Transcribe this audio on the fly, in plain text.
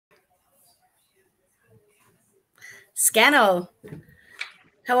Scano,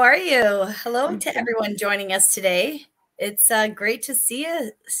 how are you? Hello I'm to everyone joining us today. It's great to see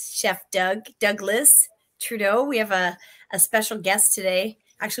you, Chef Douglas Trudeau. We have a special guest today.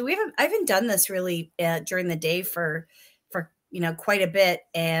 Actually, I haven't done this really during the day for quite a bit,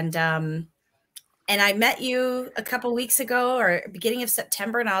 and I met you a couple weeks ago or beginning of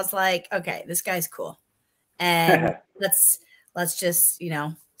September, and I was like, okay, this guy's cool, and let's just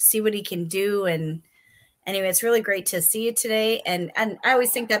see what he can do. And anyway, it's really great to see you today. And I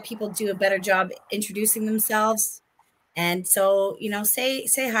always think that people do a better job introducing themselves. And so, say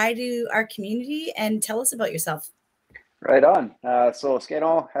hi to our community and tell us about yourself. right on. So,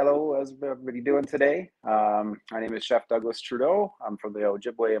 Skano, hello, how's everybody doing today? My name is Chef Douglas Trudeau. I'm from the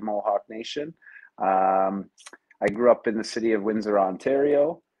Ojibwe and Mohawk Nation. I grew up in the city of Windsor,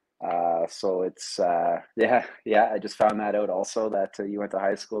 Ontario. So it's, yeah, I just found that out also that you went to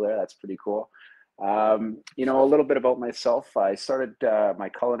high school there. That's pretty cool. A little bit about myself. I started my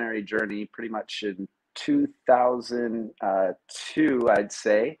culinary journey pretty much in 2002, I'd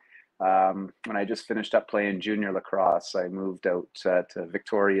say. When I just finished up playing junior lacrosse, I moved out to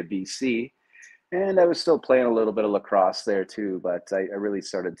Victoria, BC, and I was still playing a little bit of lacrosse there too, but I really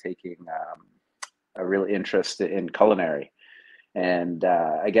started taking a real interest in culinary. And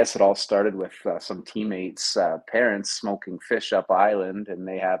I guess it all started with some teammates' parents smoking fish up island, and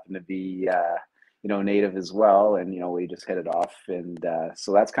they happened to be, native as well. And, we just hit it off. And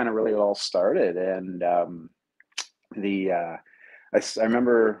so that's kind of really all started. And I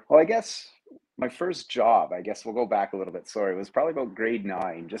remember, well, I guess my first job, I guess we'll go back a little bit. Sorry, it was probably about grade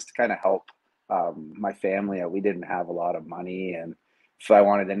 9, just to kind of help my family. We didn't have a lot of money, and if I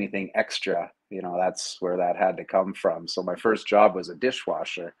wanted anything extra, that's where that had to come from. So my first job was a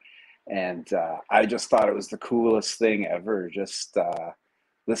dishwasher, and I just thought it was the coolest thing ever. Just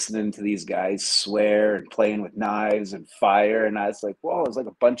listening to these guys swear and playing with knives and fire, and I was like, whoa, it was like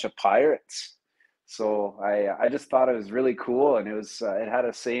a bunch of pirates. So I just thought it was really cool, and it had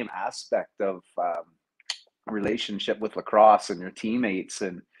a same aspect of relationship with lacrosse and your teammates,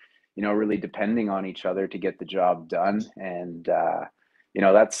 and really depending on each other to get the job done. And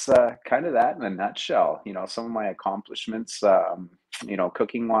that's kind of that in a nutshell. Some of my accomplishments,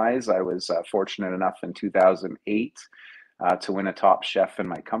 cooking wise, I was fortunate enough in 2008 to win a top chef in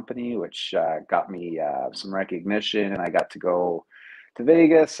my company, which got me some recognition, and I got to go to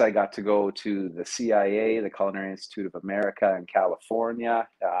Vegas. I got to go to the CIA, the Culinary Institute of America in California.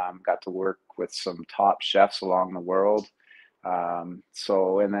 Got to work with some top chefs along the world. And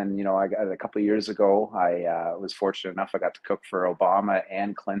then, I got a couple of years ago, I was fortunate enough, I got to cook for Obama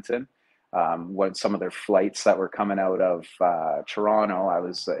and Clinton. When some of their flights that were coming out of Toronto, I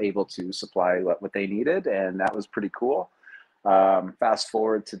was able to supply what they needed, and that was pretty cool. Fast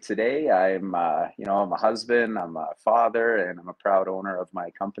forward to today, I'm a husband, I'm a father, and I'm a proud owner of my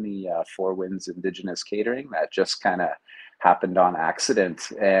company, Four Winds Indigenous Catering. That just kind of happened on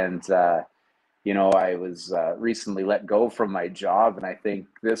accident. And, I was recently let go from my job, and I think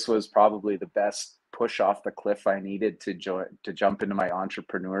this was probably the best push off the cliff I needed to jump into my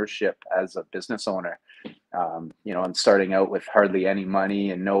entrepreneurship as a business owner. And starting out with hardly any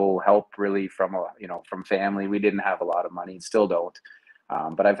money and no help really from family. We didn't have a lot of money, still don't.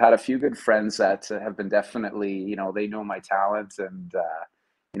 But I've had a few good friends that have been definitely, they know my talent, and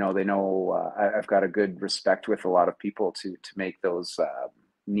they know I've got a good respect with a lot of people to make those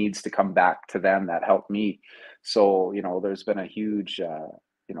needs to come back to them that help me. So, there's been a huge,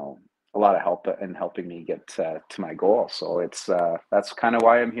 a lot of help in helping me get to my goal. So that's kind of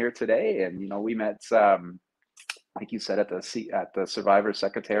why I'm here today. And, we met, like you said, at the Survivor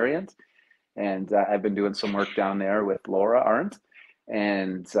Secretariat, and I've been doing some work down there with Laura Arndt.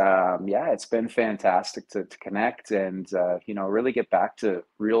 And it's been fantastic to connect and, really get back to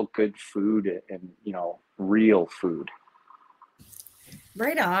real good food and, real food.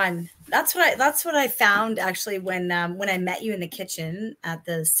 Right on. That's what I found actually when I met you in the kitchen at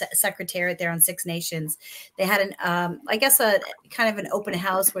the Secretariat there on Six Nations. They had I guess a kind of an open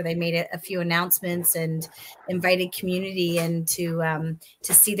house where they made a few announcements and invited community in to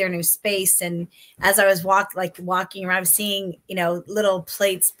see their new space. And as I was walking around, I was seeing little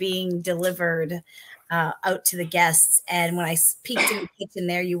plates being delivered out to the guests. And when I peeked in the kitchen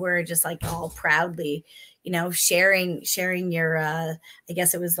there, you were just like all proudly sharing your, I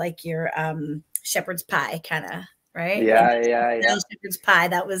guess it was like your shepherd's pie kind of, right? Yeah. Shepherd's pie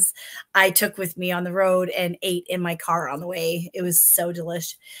I took with me on the road and ate in my car on the way. It was so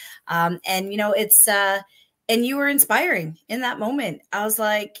delish. And and you were inspiring in that moment. I was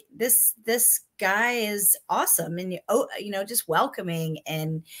like, this guy is awesome, and just welcoming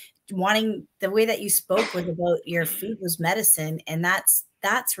and wanting. The way that you spoke was about your food was medicine, and that's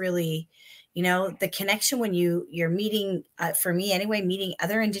really, the connection when you're meeting, for me anyway, meeting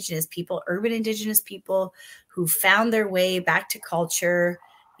other Indigenous people, urban Indigenous people who found their way back to culture,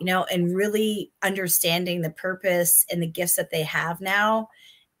 and really understanding the purpose and the gifts that they have now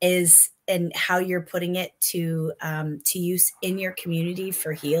is, and how you're putting it to use in your community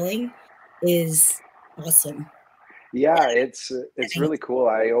for healing is awesome. Yeah, it's really cool.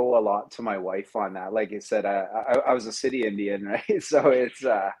 I owe a lot to my wife on that. Like I said, I was a city Indian, right? So it's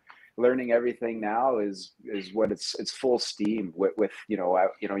learning everything now is what it's full steam with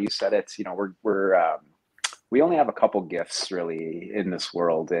you said it. We only have a couple gifts really in this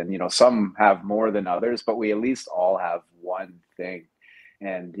world, and some have more than others, but we at least all have one thing.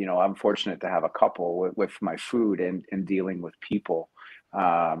 And I'm fortunate to have a couple with my food and dealing with people.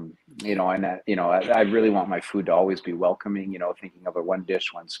 And that, I really want my food to always be welcoming, thinking of a one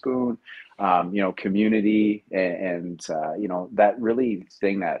dish, one spoon, community, and that really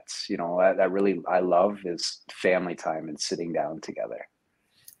thing that's, that really I love is family time and sitting down together.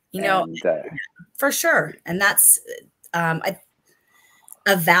 You know, And for sure. And that's a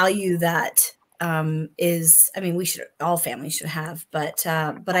value that is, I mean, all families should have, but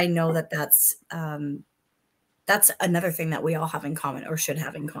I know that that's another thing that we all have in common, or should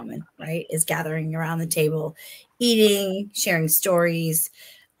have in common, right? Is gathering around the table, eating, sharing stories,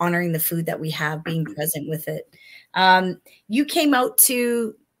 honoring the food that we have, being present with it. You came out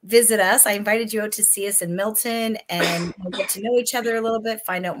to visit us. I invited you out to see us in Milton and get to know each other a little bit,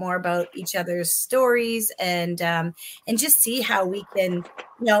 find out more about each other's stories, and just see how we can,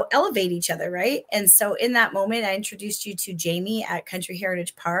 elevate each other, right? And so in that moment, I introduced you to Jamie at Country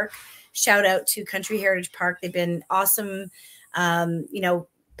Heritage Park. Shout out to Country Heritage Park. They've been awesome,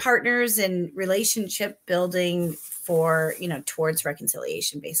 partners and relationship building for, towards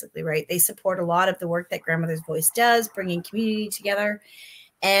reconciliation, basically, right? They support a lot of the work that Grandmother's Voice does, bringing community together.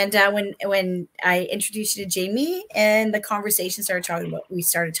 And when I introduced you to Jamie and the conversation we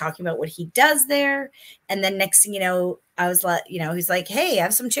started talking about what he does there. And then next thing you know, I was like, he's like, hey, I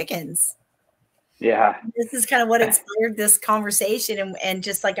have some chickens. yeah, This is kind of what inspired this conversation. And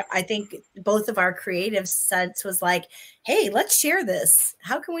just like, I think both of our creative sense was like, hey, let's share this.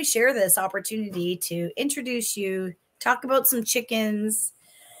 How can we share this opportunity to introduce you, talk about some chickens,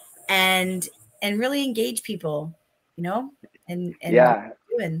 and really engage people, and yeah.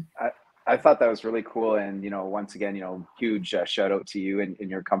 doing. I thought that was really cool. And, once again, huge shout out to you and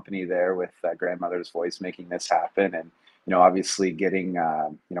your company there with Grandmother's Voice making this happen. And, obviously getting,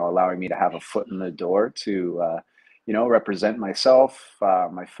 allowing me to have a foot in the door to, represent myself,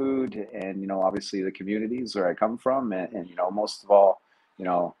 my food, and, obviously the communities where I come from. And most of all,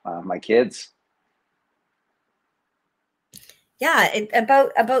 my kids. Yeah,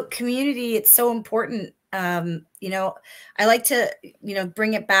 about community, it's so important. I like to,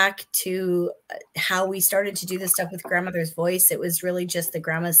 bring it back to how we started to do this stuff with Grandmother's Voice. It was really just the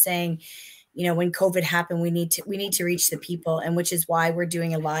grandmas saying, when COVID happened, we need to reach the people, and which is why we're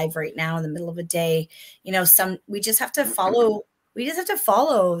doing a live right now in the middle of a day. We just have to follow. We just have to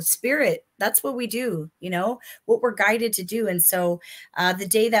follow spirit. That's what we do, what we're guided to do. And so the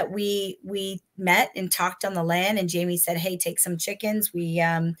day that we met and talked on the land, and Jamie said, hey, take some chickens.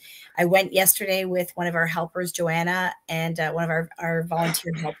 I went yesterday with one of our helpers, Joanna, and one of our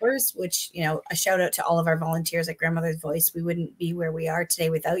volunteer helpers, which, a shout out to all of our volunteers at Grandmother's Voice. We wouldn't be where we are today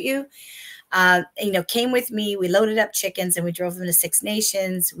without you. Came with me. We loaded up chickens and we drove them to Six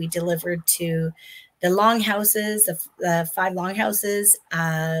Nations. We delivered to the longhouses, the 5 longhouses,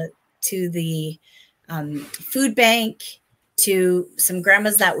 to the food bank, to some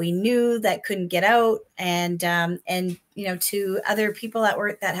grandmas that we knew that couldn't get out, and to other people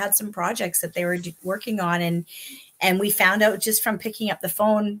that had some projects that they were working on, and we found out just from picking up the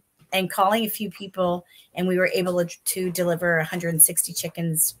phone and calling a few people, and we were able to deliver 160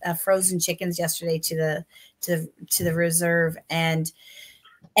 chickens, frozen chickens, yesterday to the reserve.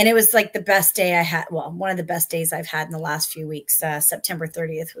 And it was like the best day I had. Well, one of the best days I've had in the last few weeks. September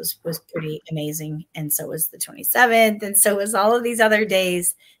 30th was pretty amazing. And so was the 27th. And so was all of these other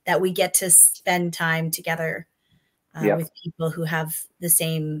days that we get to spend time together with people who have the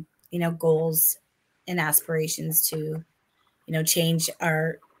same, goals and aspirations to, change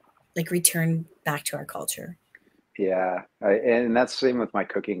our, return back to our culture. Yeah. And that's the same with my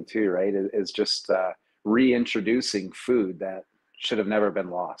cooking too, right? It's just reintroducing food that should have never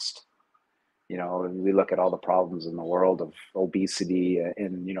been lost. You know, we look at all the problems in the world of obesity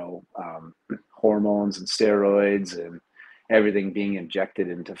and, hormones and steroids and everything being injected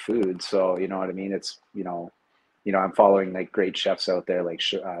into food. So, you know what I mean? It's, I'm following like great chefs out there like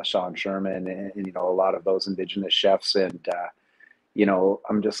Sean Sherman and, a lot of those Indigenous chefs. And,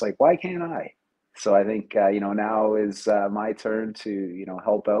 I'm just like, why can't I? So I think, now is my turn to,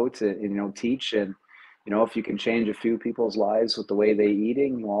 help out and, teach. And, if you can change a few people's lives with the way they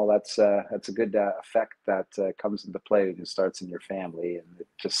eating, well, that's a good effect that comes into play and it starts in your family and it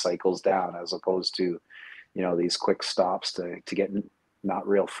just cycles down as opposed to, these quick stops to get not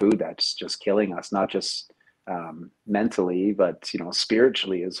real food that's just killing us, not just mentally, but,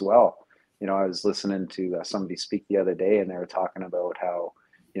 spiritually as well. I was listening to somebody speak the other day and they were talking about how,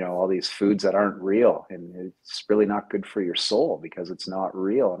 all these foods that aren't real and it's really not good for your soul because it's not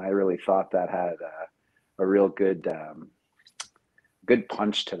real. And I really thought that had a real good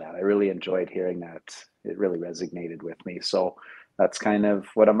punch to that. I really enjoyed hearing that. It really resonated with me. So that's kind of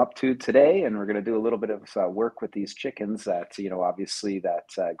what I'm up to today. And we're going to do a little bit of work with these chickens that, obviously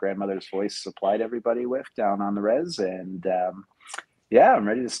that grandmother's voice supplied everybody with down on the res. And yeah, I'm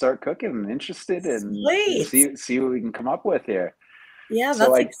ready to start cooking. I'm interested and Sweet. see what we can come up with here. Yeah,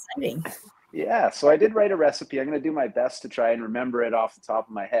 So that's exciting. So I did write a recipe. I'm going to do my best to try and remember it off the top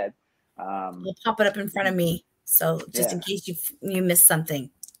of my head. You'll pop it up in front of me. So just in case you miss something.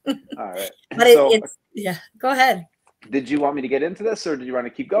 All right. But it's go ahead. Did you want me to get into this or do you want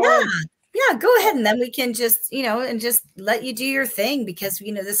to keep going? Yeah, go ahead. And then we can just, and just let you do your thing because,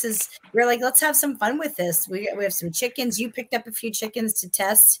 we're like, let's have some fun with this. We have some chickens. You picked up a few chickens to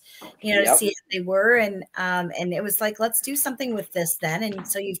test, to see how they were. And it was like, let's do something with this then. And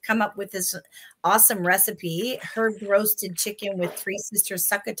so you've come up with this awesome recipe, herb roasted chicken with Three Sisters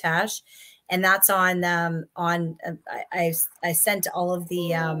succotash. And that's on I sent all of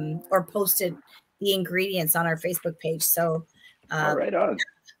the, or posted the ingredients on our Facebook page. So right on.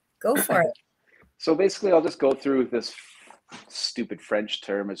 Go for it. So basically, I'll just go through this stupid French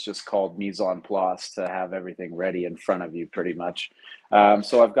term. It's just called mise en place to have everything ready in front of you pretty much.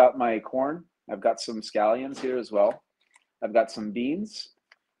 So I've got my corn. I've got some scallions here as well. I've got some beans.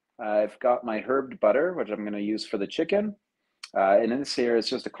 I've got my herbed butter, which I'm going to use for the chicken. And in this here is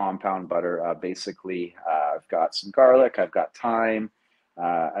just a compound butter. Basically, I've got some garlic. I've got thyme.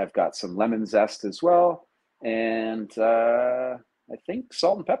 I've got some lemon zest as well. And I think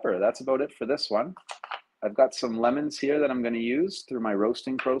salt and pepper. That's about it for this one. I've got some lemons here that I'm going to use through my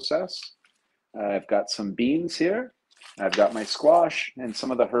roasting process. I've got some beans here. I've got my squash and some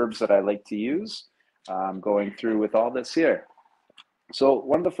of the herbs that I like to use going through with all this here. So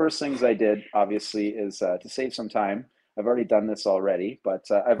one of the first things I did, obviously, is to save some time. I've already done this already, but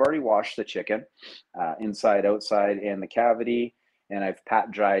I've already washed the chicken inside, outside, and the cavity. And I've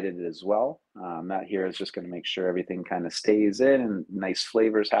pat dried it as well. That here is just going to make sure everything kind of stays in and nice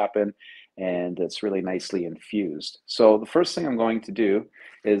flavors happen and it's really nicely infused. So the first thing I'm going to do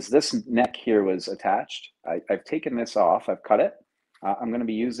is this neck here was attached. I've taken this off, I've cut it. I'm going to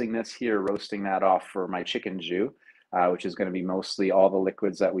be using this here, roasting that off for my chicken jus, which is going to be mostly all the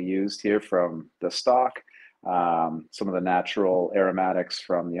liquids that we used here from the stock, some of the natural aromatics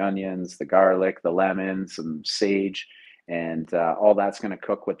from the onions, the garlic, the lemon, some sage. And all that's going to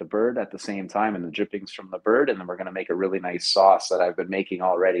cook with the bird at the same time and the drippings from the bird. And then we're going to make a really nice sauce that I've been making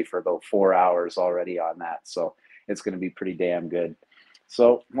already for about 4 hours already on that. So it's going to be pretty damn good.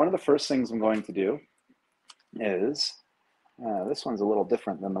 So one of the first things I'm going to do is, this one's a little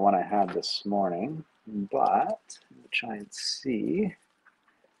different than the one I had this morning, but we'll try and see.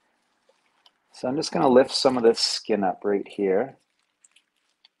 So I'm just going to lift some of this skin up right here.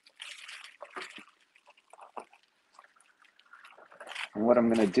 And what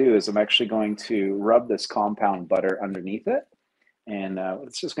I'm going to do is I'm actually going to rub this compound butter underneath it. And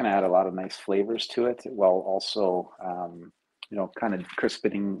it's just going to add a lot of nice flavors to it while also, kind of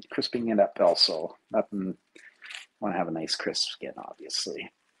crisping it up also. Nothing, want to have a nice crisp skin, obviously.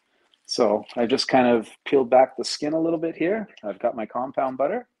 So I just kind of peeled back the skin a little bit here. I've got my compound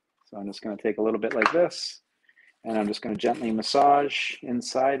butter. So I'm just going to take a little bit like this. And I'm just going to gently massage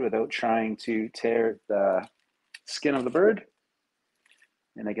inside without trying to tear the skin of the bird.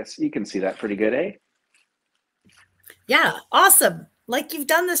 And I guess you can see that pretty good, eh? Yeah, awesome. Like you've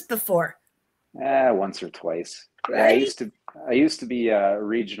done this before. Once or twice. Right? I used to be a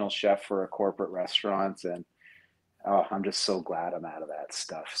regional chef for a corporate restaurant, and I'm just so glad I'm out of that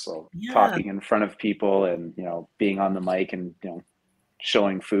stuff. So talking in front of people and being on the mic and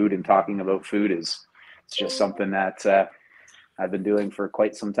showing food and talking about food it's just something that I've been doing for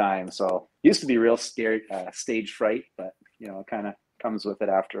quite some time. So used to be real scared, stage fright, but kind of comes with it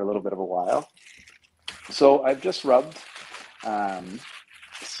after a little bit of a while. So I've just rubbed some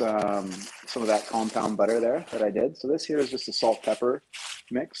of that compound butter there that I did. So this here is just a salt pepper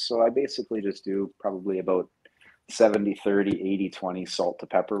mix. So I basically just do probably about 70, 30, 80, 20 salt to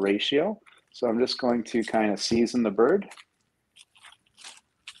pepper ratio. So I'm just going to kind of season the bird.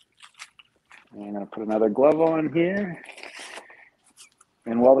 And I'm going to put another glove on here.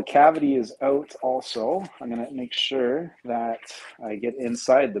 And while the cavity is out also, I'm going to make sure that I get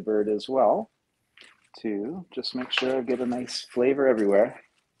inside the bird as well to just make sure I get a nice flavor everywhere.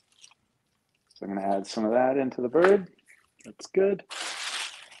 So I'm going to add some of that into the bird. That's good.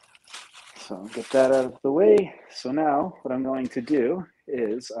 So I'll get that out of the way. So now what I'm going to do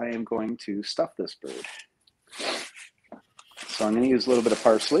is I am going to stuff this bird. So I'm going to use a little bit of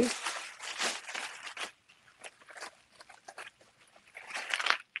parsley.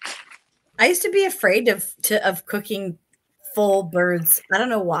 I used to be afraid of cooking full birds. I don't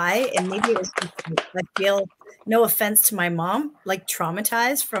know why, and maybe it was just, I feel, no offense to my mom, like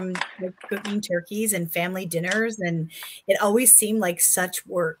traumatized from like cooking turkeys and family dinners, and it always seemed like such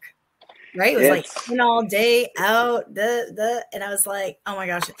work. Right? It was like in all day, out, and I was like, oh my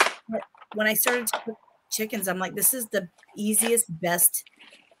gosh. But when I started to cook chickens, I'm like, this is the easiest, best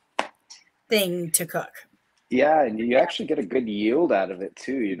thing to cook. Yeah, and you actually get a good yield out of it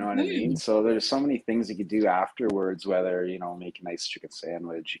too, you know what I mean? So there's so many things you could do afterwards, whether, you know, make a nice chicken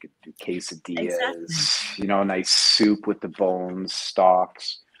sandwich, you could do quesadillas, you know, nice soup with the bones,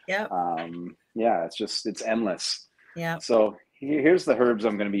 stalks. Yeah. Yeah, it's endless. Yeah. So here's the herbs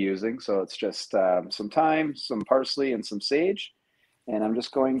I'm going to be using. So it's just some thyme, some parsley, and some sage. And I'm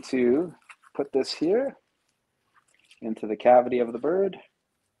just going to put this here into the cavity of the bird.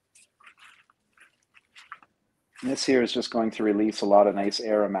 And this here is just going to release a lot of nice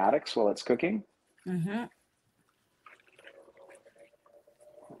aromatics while it's cooking. Mm-hmm.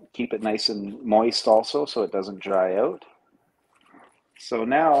 Keep it nice and moist also so it doesn't dry out. So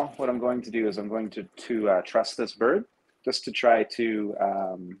now what I'm going to do is I'm going to truss this bird just to try to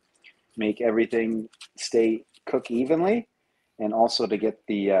make everything cook evenly, and also to get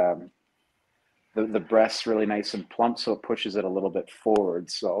the breast really nice and plump so it pushes it a little bit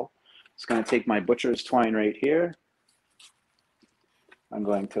forward. So it's going to take my butcher's twine right here. I'm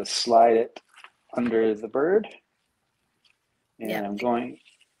going to slide it under the bird. And I'm going...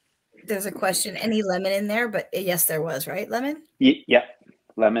 There's a question. Any lemon in there? But yes, there was, right? Lemon? Yeah,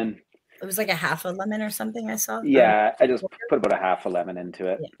 lemon. It was like a half a lemon or something I saw. Yeah, I just put about a half a lemon into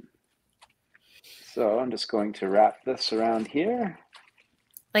it. Yeah. So I'm just going to wrap this around here.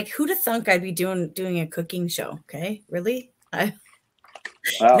 Like, who'd have thunk I'd be doing a cooking show? Okay, really?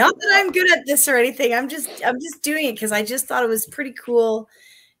 Well, not that I'm good at this or anything. I'm just doing it because I just thought it was pretty cool.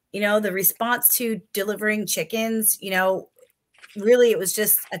 You know, the response to delivering chickens. You know, really, it was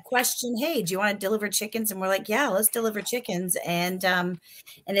just a question. Hey, do you want to deliver chickens? And we're like, yeah, let's deliver chickens. And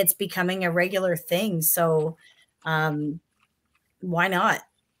it's becoming a regular thing. So, why not?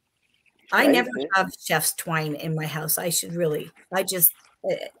 I never have chef's twine in my house. I should really.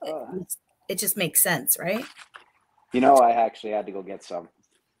 It just makes sense, right? You know, I actually had to go get some.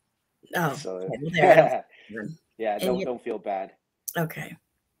 Oh, so, there. Yeah, don't feel bad. Okay.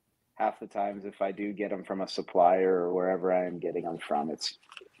 Half the times, if I do get them from a supplier or wherever I am getting them from, it's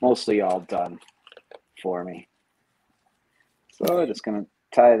mostly all done for me. So I'm just going to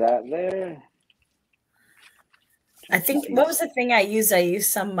tie that there. I think, what was the thing I used? I used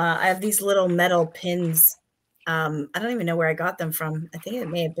some, I have these little metal pins. I don't even know where I got them from. I think it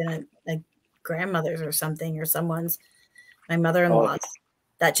may have been a grandmother's or something, or someone's, my mother-in-law's,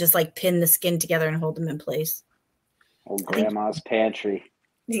 that just like pin the skin together and hold them in place. Old grandma's pantry.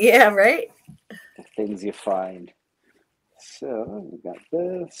 Yeah, right? The things you find. So we got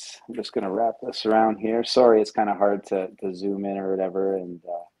this. I'm just going to wrap this around here. Sorry, it's kind of hard to zoom in or whatever. And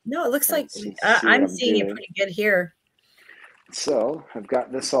no, it looks like I'm seeing it pretty good here. So I've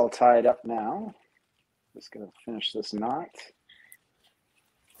got this all tied up now. Just going to finish this knot.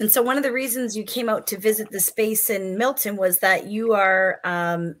 And so one of the reasons you came out to visit the space in Milton was that you are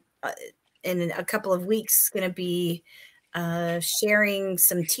in a couple of weeks going to be sharing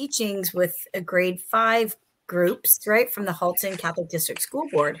some teachings with a grade 5 groups, right, from the Halton Catholic District School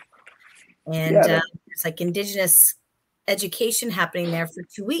Board. And it's like Indigenous education happening there for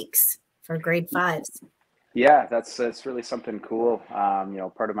 2 weeks for grade 5s. Yeah, that's really something cool. You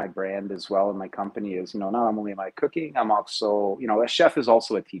know, part of my brand as well in my company is, you know, not only am I cooking, I'm also, you know, a chef is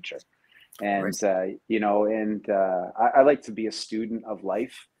also a teacher. And, you know, and I like to be a student of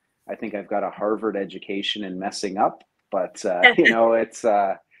life. I think I've got a Harvard education in messing up, but, you know, it's,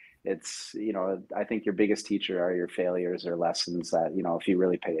 it's, I think your biggest teacher are your failures or lessons that, if you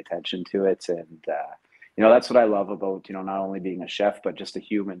really pay attention to it. And, that's what I love about, not only being a chef, but just a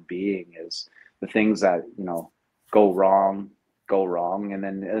human being, is the things that, go wrong, and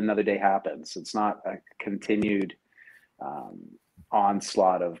then another day happens. It's not a continued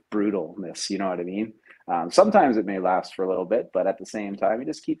onslaught of brutalness, you know what I mean? Sometimes it may last for a little bit, but at the same time, you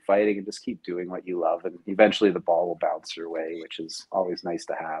just keep fighting and just keep doing what you love, and eventually the ball will bounce your way, which is always nice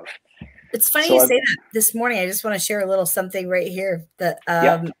to have. It's funny So you say that. This morning, I just want to share a little something right here. The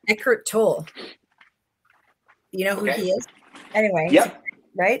Eckhart Tolle. You know who he is? Anyway,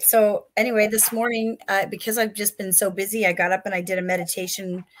 right? So anyway, this morning, because I've just been so busy, I got up and I did a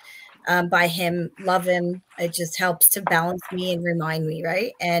meditation by him. Love him. It just helps to balance me and remind me,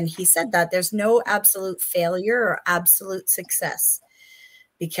 right? And he said that there's no absolute failure or absolute success,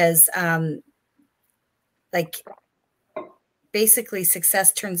 because like basically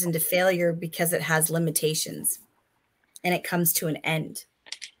success turns into failure because it has limitations and it comes to an end.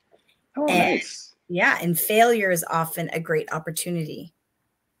 Oh, nice. Yeah, and failure is often a great opportunity.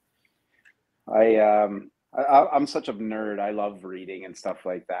 I'm such a nerd. I love reading and stuff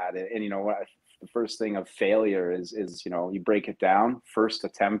like that. And what? The first thing of failure is you break it down: first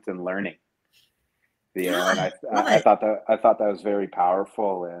attempt and learning. And I thought that was very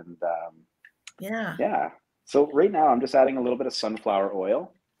powerful. And yeah. So right now I'm just adding a little bit of sunflower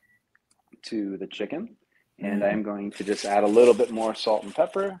oil to the chicken, and I'm going to just add a little bit more salt and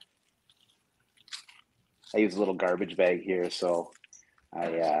pepper. I use a little garbage bag here, so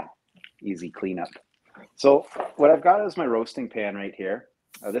easy cleanup. So what I've got is my roasting pan right here.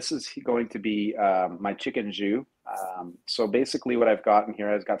 This is going to be my chicken jus. So basically what I've got in here,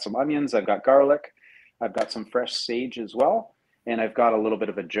 I've got some onions, I've got garlic, I've got some fresh sage as well, and I've got a little bit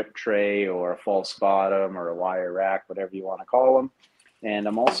of a drip tray or a false bottom or a wire rack, whatever you want to call them. And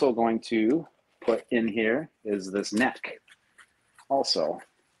I'm also going to put in here is this neck also.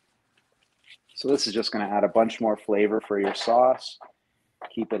 So this is just going to add a bunch more flavor for your sauce.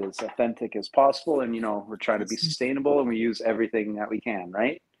 Keep it as authentic as possible. And, we're trying to be sustainable, and we use everything that we can,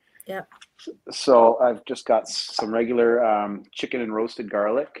 right? Yeah. So I've just got some regular chicken and roasted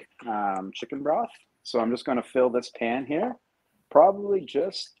garlic chicken broth. So I'm just going to fill this pan here, probably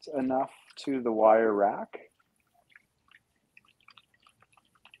just enough to the wire rack.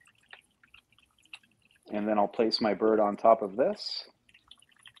 And then I'll place my bird on top of this.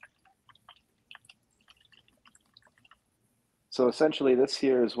 So essentially this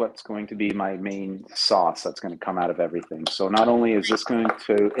here is what's going to be my main sauce that's going to come out of everything. So not only is this going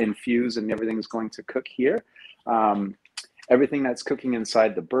to infuse and everything's going to cook here, everything that's cooking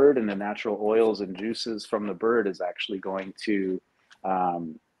inside the bird and the natural oils and juices from the bird is actually going to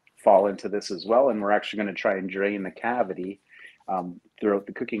fall into this as well. And we're actually going to try and drain the cavity throughout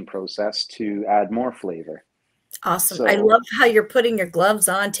the cooking process to add more flavor. Awesome. So, I love how you're putting your gloves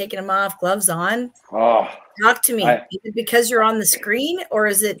on, taking them off, gloves on. Oh, talk to me. Is it because you're on the screen, or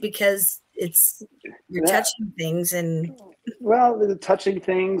is it because you're touching things? And well, the touching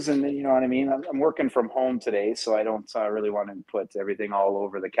things, and you know what I mean. I'm working from home today, so I don't really want to put everything all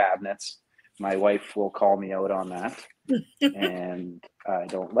over the cabinets. My wife will call me out on that, and I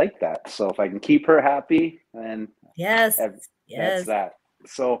don't like that. So if I can keep her happy, then yes, that's that.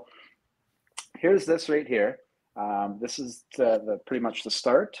 So here's this right here. This is pretty much the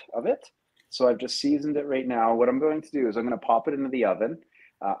start of it. So I've just seasoned it right now. What I'm going to do is I'm going to pop it into the oven.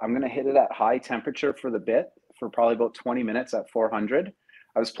 I'm going to hit it at high temperature for the bit for probably about 20 minutes at 400.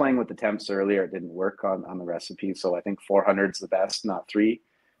 I was playing with the temps earlier. It didn't work on the recipe. So I think 400 is the best, not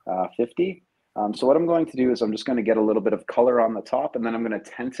 350. So what I'm going to do is I'm just going to get a little bit of color on the top, and then I'm going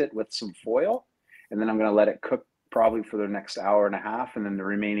to tent it with some foil. And then I'm going to let it cook probably for the next hour and a half. And then the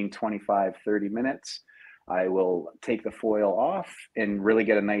remaining 25, 30 minutes, I will take the foil off and really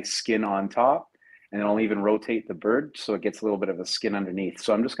get a nice skin on top. And then I'll even rotate the bird so it gets a little bit of a skin underneath.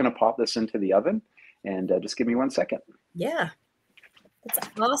 So I'm just going to pop this into the oven, and just give me 1 second. Yeah, that's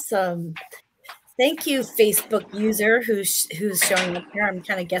awesome. Thank you, Facebook user who's showing up here. I'm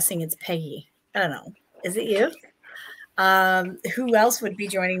kind of guessing it's Peggy. I don't know. Is it you? Who else would be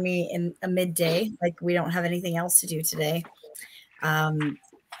joining me in a midday? Like, we don't have anything else to do today.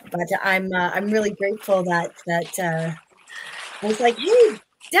 But I'm really grateful that I was like, hey,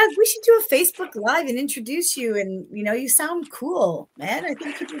 Doug, we should do a Facebook Live and introduce you. And, you know, you sound cool, man. I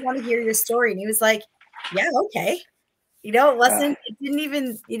think people want to hear your story. And he was like, yeah, okay. You know, you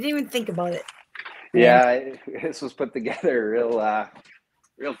didn't even think about it. Yeah, this was put together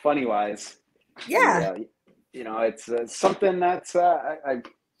real funny wise. Yeah. You know, it's something that's I've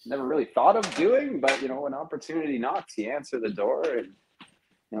never really thought of doing, but, you know, when opportunity knocks, you answer the door. And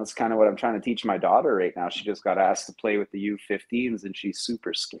it's kind of what I'm trying to teach my daughter right now. She just got asked to play with the U15s and she's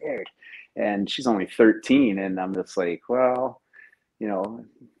super scared. And she's only 13. And I'm just like, well, you know,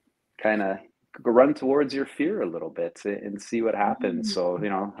 kind of run towards your fear a little bit and see what happens. So,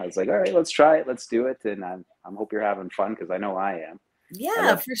 I was like, all right, let's try it. Let's do it. And I'm hope you're having fun because I know I am. I Yeah,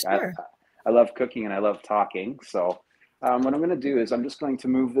 love, for I, sure. I love cooking and I love talking. So what I'm going to do is I'm just going to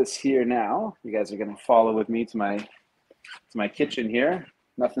move this here now. You guys are going to follow with me to my kitchen here.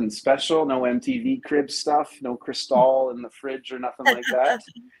 Nothing special, no MTV crib stuff, no Cristal in the fridge or nothing like that.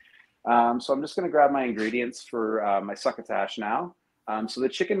 So I'm just going to grab my ingredients for my succotash now. So the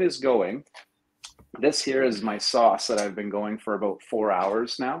chicken is going. This here is my sauce that I've been going for about 4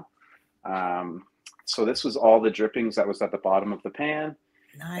 hours now. So this was all the drippings that was at the bottom of the pan.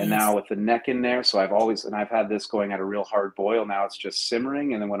 And Nice. now with the neck in there, so I've had this going at a real hard boil. Now it's just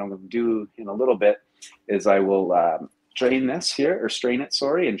simmering. And then what I'm going to do in a little bit is I will strain it,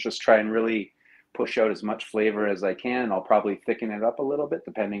 sorry, and just try and really push out as much flavor as I can. I'll probably thicken it up a little bit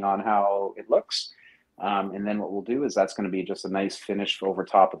depending on how it looks. And then what we'll do is that's going to be just a nice finish over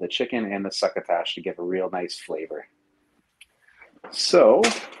top of the chicken and the succotash to give a real nice flavor. So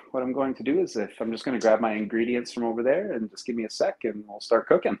what I'm going to do is I'm just going to grab my ingredients from over there and just give me a sec and we'll start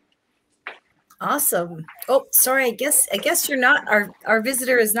cooking. Awesome. Oh, sorry. I guess you're not our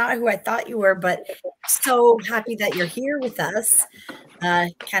visitor is not who I thought you were, but so happy that you're here with us.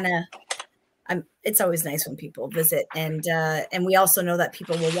 It's always nice when people visit, and we also know that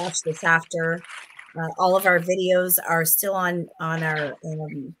people will watch this after. All of our videos are still on our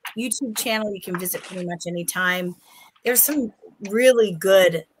YouTube channel. You can visit pretty much anytime. There's some really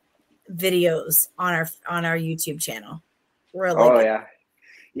good videos on our YouTube channel. Really Oh good. yeah.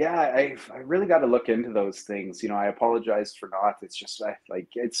 Yeah, I really got to look into those things. I apologize for not. It's just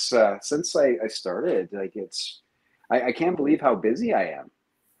it's since I started, I can't believe how busy I am.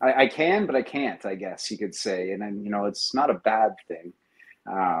 I can, but I can't, I guess you could say. And then, it's not a bad thing.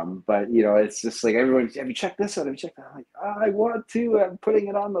 But it's just like everyone, have you checked this out? Have you checked that? I'm like, I want to, I'm putting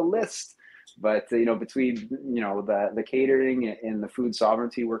it on the list. But between the catering and the food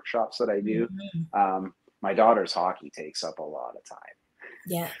sovereignty workshops that I do, Mhm. my daughter's hockey takes up a lot of time.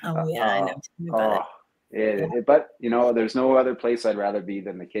 Yeah. Oh yeah, I know. Oh, Tell me about it. oh, Yeah. but there's no other place I'd rather be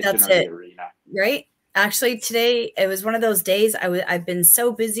than the kitchen That's or the it. arena. Right? Actually, today it was one of those days I've been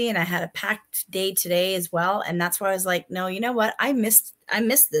so busy and I had a packed day today as well. And that's why I was like, no, you know what? I missed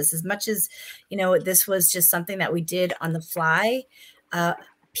this as much as, this was just something that we did on the fly. Uh,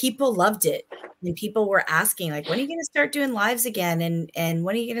 People loved it. And people were asking, like, when are you going to start doing lives again? And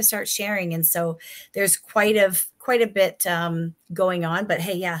when are you going to start sharing? And so there's quite a bit going on. But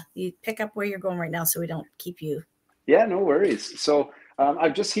hey, yeah, you pick up where you're going right now so we don't keep you. Yeah, no worries. So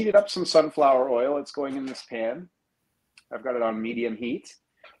I've just heated up some sunflower oil. It's going in this pan. I've got it on medium heat.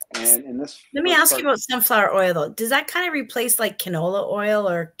 And in this Let me first ask you part, about sunflower oil though. Does that kind of replace like canola oil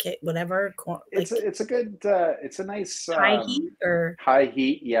or whatever, like it's a good, it's a nice high heat or? high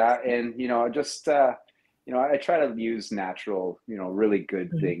heat. Yeah. And, just, I try to use natural, really good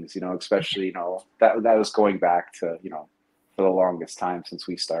Mhm. things, especially, that was going back to, for the longest time since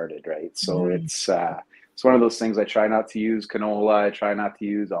we started. Right. So Mhm. it's one of those things. I try not to use canola. I try not to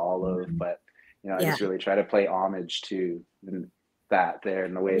use olive, Mhm. but, I Yeah. just really try to pay homage to that there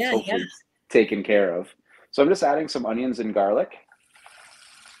and the way it's Yeah. Yeah. hopefully taken care of. So I'm just adding some onions and garlic.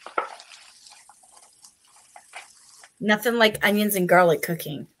 Nothing like onions and garlic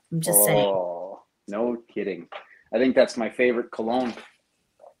cooking. I'm just saying. Oh, no kidding. I think that's my favorite cologne.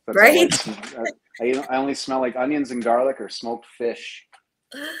 That's all Right? I only smell like onions and garlic or smoked fish.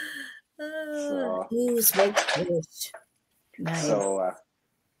 So, Ooh, smoked fish. Nice. so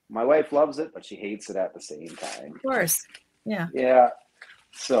my wife loves it, but she hates it at the same time. Of course. Yeah. Yeah.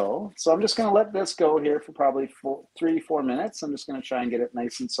 So I'm just going to let this go here for probably 3-4 minutes. I'm just going to try and get it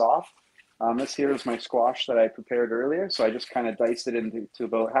nice and soft. This here is my squash that I prepared earlier. So I just kind of diced it into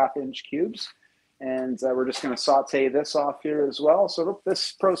about 1/2-inch cubes. And we're just going to saute this off here as well. So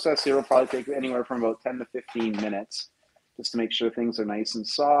this process here will probably take anywhere from about 10 to 15 minutes just to make sure things are nice and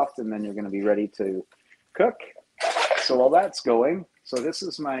soft. And then you're going to be ready to cook. So while that's going, so this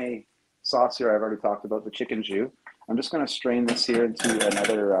is my sauce here. I've already talked about the chicken jus. I'm just going to strain this here into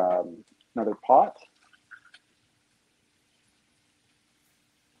another pot.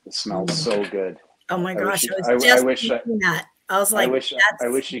 It smells so good. Oh my I wish gosh. you, I was I just wish thinking that. I was I like, wish I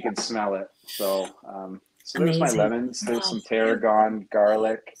that's wish you could smell it. So there's my amazing. lemons. There's Oh, some tarragon,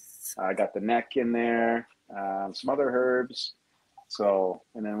 garlic. yes. I got the neck in there. Some other herbs. So,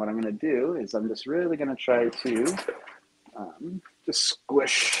 and then what I'm going to do is I'm just really going to try to just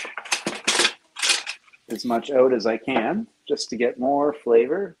squish as much out as I can just to get more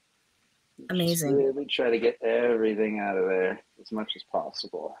flavor. Just Amazing. really try to get everything out of there as much as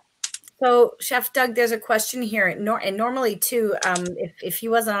possible. So, Chef Doug, there's a question here, and normally too, if he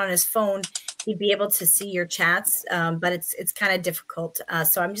wasn't on his phone, he'd be able to see your chats, but it's kind of difficult.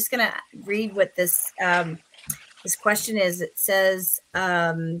 So I'm just gonna read what this this question is. It says,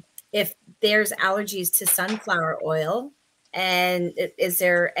 if there's allergies to sunflower oil, and is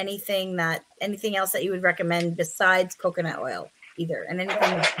there anything else that you would recommend besides coconut oil, either, and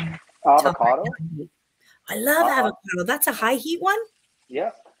anything? Avocado. I love avocado. That's a high heat one.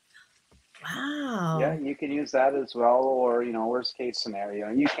 Yeah. Yeah, Wow. you can use that as well, or worst case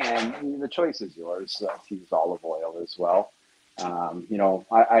scenario, you can. The choice is yours to use olive oil as well.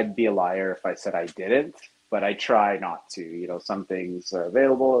 I'd be a liar if I said I didn't, but I try not to. Some things are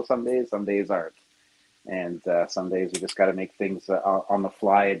available some days aren't, and some days we just got to make things on the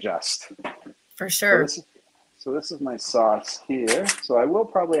fly adjust. For sure. So this is my sauce here. So I will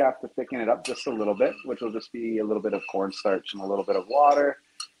probably have to thicken it up just a little bit, which will just be a little bit of cornstarch and a little bit of water.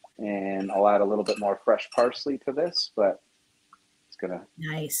 And I'll add a little bit more fresh parsley to this, but it's gonna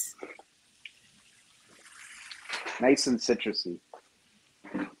nice and citrusy.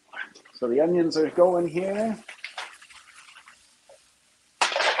 So the onions are going here.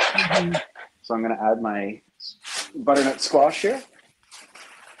 Mm-hmm. So I'm gonna add my butternut squash here.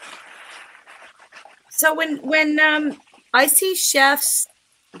 So when I see chefs,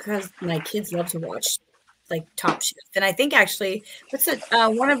 because my kids love to watch like Top Chef, and I think actually,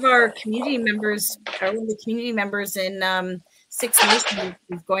 one of our community members, or one of the community members in Six Nations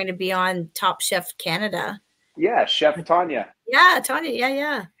is going to be on Top Chef Canada. Yeah, Chef Tanya. Yeah, Tanya.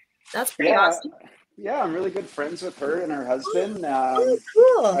 Yeah. That's pretty awesome. Yeah, I'm really good friends with her and her husband.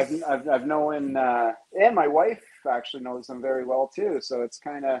 Cool. I've known, and my wife actually knows them very well too. So it's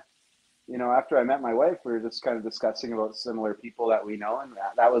kind of, after I met my wife, we were just kind of discussing about similar people that we know, and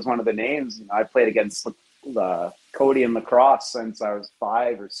that was one of the names. I played against Cody in lacrosse since I was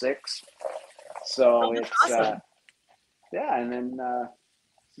 5 or 6. So it's awesome. And then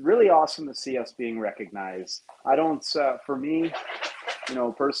it's really awesome to see us being recognized. I don't, for me,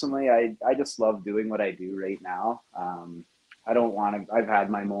 personally, I just love doing what I do right now. I don't want to. I've had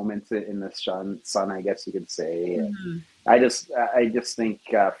my moments in the sun, I guess you could say. Mm-hmm. I just think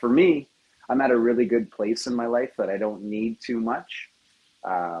for me, I'm at a really good place in my life that I don't need too much.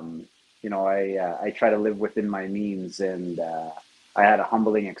 I try to live within my means, and I had a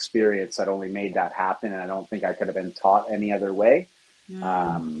humbling experience that only made that happen, and I don't think I could have been taught any other way.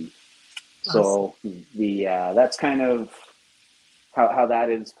 So that's kind of how that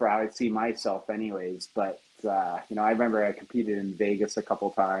is for how I see myself anyways. But I remember I competed in Vegas a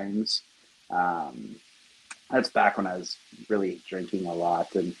couple times. That's back when I was really drinking a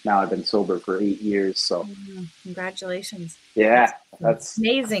lot, and now I've been sober for 8 years. So congratulations. Yeah, that's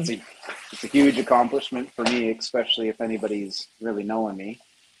amazing. It's a huge accomplishment for me, especially if anybody's really knowing me.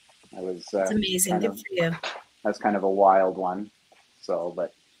 It's amazing. Good for you. That's kind of a wild one. So,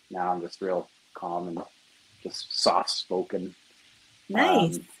 but now I'm just real calm and just soft spoken.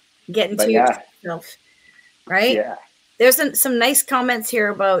 Nice. Getting to yourself, right? Yeah. There's some nice comments here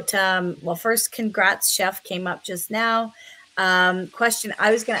about, first, congrats, chef, came up just now. Question,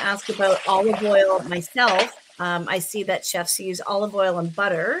 I was going to ask about olive oil myself. I see that chefs use olive oil and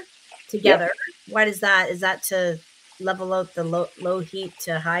butter together. Yep. Why does that? Is that to level out the low heat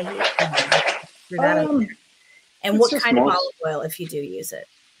to high heat? And what kind of olive oil, if you do use it?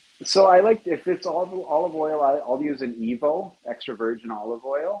 So I like, if it's olive oil, I'll use an Evo, extra virgin olive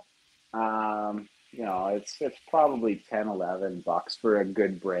oil. It's probably $10-11 for a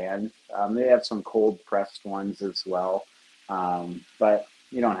good brand. They have some cold pressed ones as well, but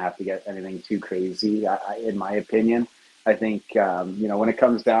you don't have to get anything too crazy. In my opinion, I think when it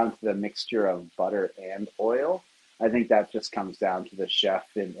comes down to the mixture of butter and oil, I think that just comes down to the chef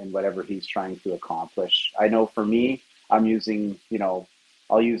and whatever he's trying to accomplish. I know for me, I'm using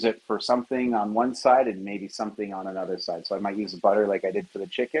I'll use it for something on one side and maybe something on another side. So I might use butter like I did for the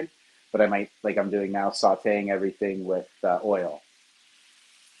chicken, but I might, like I'm doing now, sauteing everything with oil.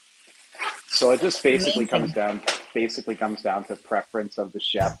 So it just basically comes down to preference of the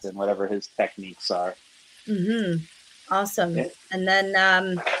chef and whatever his techniques are. Mm-hmm. Awesome. Yeah. And then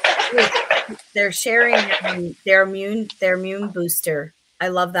they're sharing their immune booster. I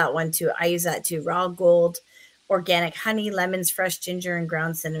love that one too. I use that too. Raw gold, organic honey, lemons, fresh ginger, and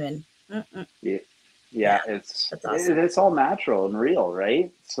ground cinnamon. Yeah, it's awesome. It's all natural and real,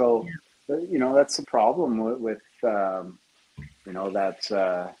 right? So, that's the problem with that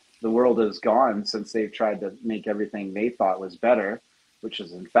the world has gone since they've tried to make everything they thought was better. which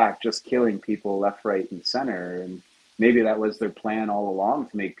is in fact just killing people left, right, and center. And maybe that was their plan all along,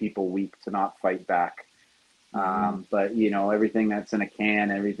 to make people weak, to not fight back. But you know, everything that's in a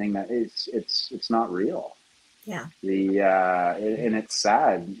can, everything that it's not real. Yeah. And it's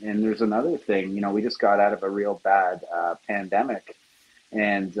sad. And there's another thing, you know, we just got out of a real bad pandemic,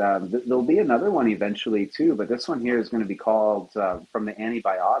 and there'll be another one eventually too. But this one here is going to be called from the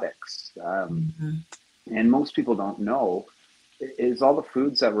antibiotics. And most people don't know is all the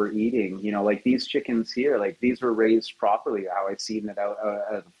foods that we're eating, you know, like these chickens here, like these were raised properly, how I've seen it out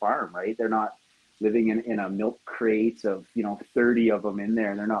at the farm, right? They're not living in a milk crate of, you know, 30 of them in there,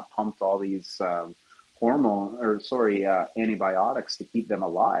 and they're not pumped all these antibiotics to keep them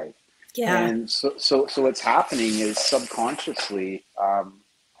alive. Yeah. And so what's happening is subconsciously,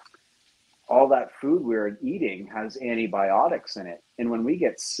 all that food we're eating has antibiotics in it. And when we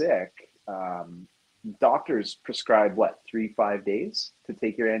get sick, doctors prescribe 3-5 days to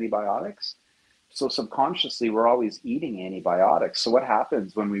take your antibiotics. So subconsciously, we're always eating antibiotics. So what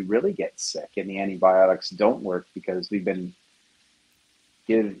happens when we really get sick and the antibiotics don't work because we've been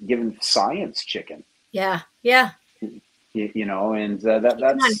given science chicken? Yeah. You know, and that's...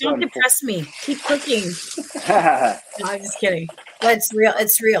 Come on, don't depress me. Keep cooking. No, I'm just kidding. But it's real.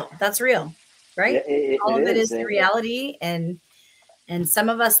 It's real. That's real, right? All of it is the reality, and some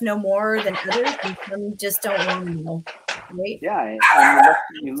of us know more than others, and some just don't want to know, right? Yeah, and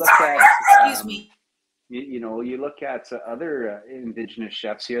you look at... Excuse me. You know, you look at other Indigenous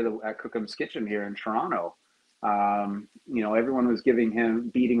chefs here at Cookham's Kitchen here in Toronto. You know, everyone was beating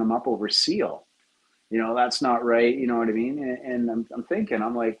him up over seal. You know, that's not right. You know what I mean? And I'm thinking,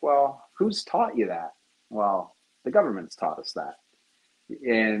 I'm like, well, who's taught you that? Well, the government's taught us that.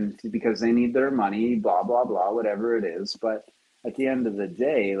 And because they need their money, blah, blah, blah, whatever it is. But at the end of the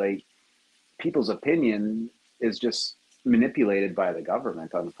day, like, people's opinion is just manipulated by the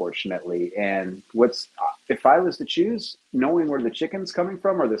government, unfortunately. And if I was to choose, knowing where the chicken's coming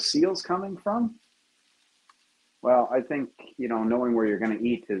from or the seal's coming from, well, I think, you know, knowing where you're going to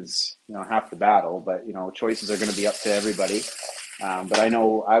eat is, you know, half the battle. But, you know, choices are going to be up to everybody. But I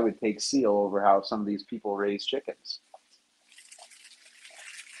know I would take seal over how some of these people raise chickens.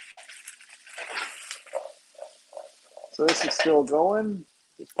 So this is still going.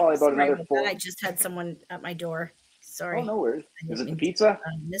 It's probably about another 4. I just had someone at my door. Sorry. Oh, no worries. Is it the pizza?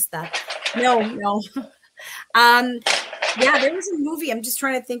 I missed that. No. Yeah, there was a movie. I'm just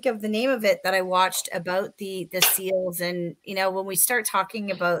trying to think of the name of it that I watched about the seals. And, you know, when we start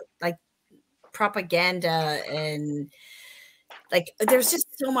talking about like propaganda and like, there's just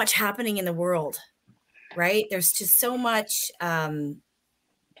so much happening in the world, right? There's just so much that,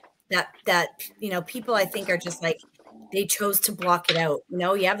 you know, people I think are just like, they chose to block it out. You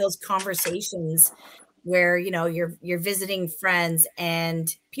know, you have those conversations where, you know, you're visiting friends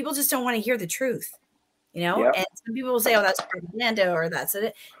and people just don't want to hear the truth. You know, Yep. And some people will say, oh, that's propaganda or that's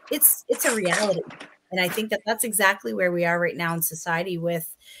it. It's a reality. And I think that that's exactly where we are right now in society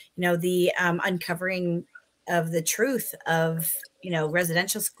with, you know, the uncovering of the truth of, you know,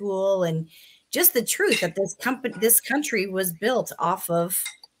 residential school and just the truth that this country was built off of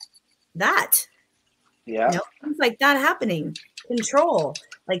that. Yeah. You know, things like that happening, control,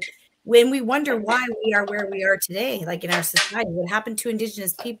 like when we wonder why we are where we are today, like in our society, what happened to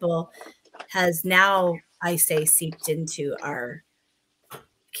Indigenous people has now, I say, seeped into our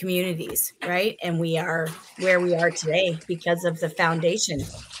communities, right? And we are where we are today because of the foundation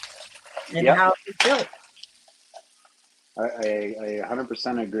and how it's built. I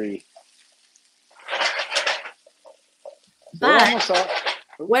 100% agree. But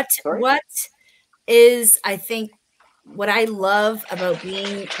what is, I think, what I love about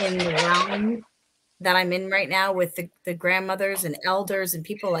being in the realm that I'm in right now with the grandmothers and elders and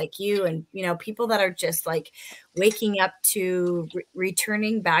people like you and, you know, people that are just like waking up to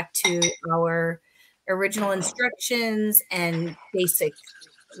returning back to our original instructions and basic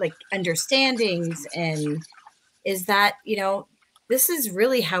like understandings, and is that, you know, this is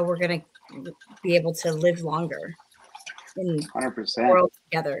really how we're going to be able to live longer in 100% the world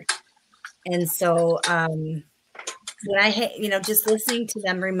together. And so when I, you know, just listening to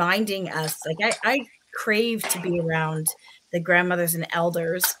them reminding us, like I crave to be around the grandmothers and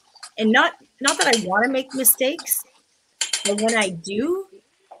elders, and not that I want to make mistakes, but when I do,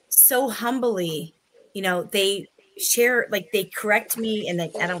 so humbly, you know, they share, like they correct me, and I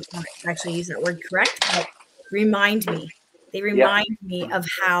don't want to actually use that word correct, but remind me. They remind me of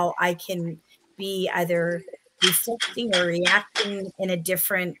how I can be either reflecting or reacting in a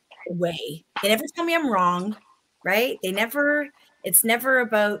different way. They never tell me I'm wrong, right? It's never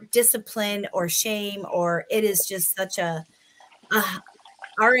about discipline or shame, or it is just such a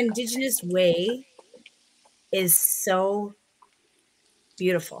our Indigenous way is so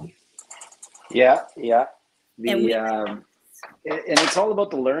beautiful. Yeah, yeah. And The and it's all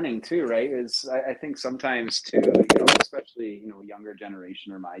about the learning too, right? Is I think sometimes too, you know, especially, you know, younger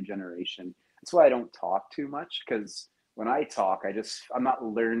generation or my generation. That's why I don't talk too much, because when I talk, I'm not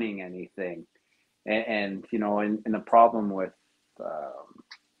learning anything. And you know, and the problem with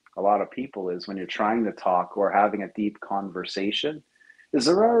a lot of people is when you're trying to talk or having a deep conversation, is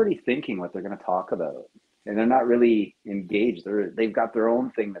they're already thinking what they're going to talk about, and they're not really engaged. They've got their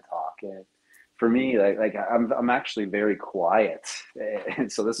own thing to talk. And for me, like I'm actually very quiet,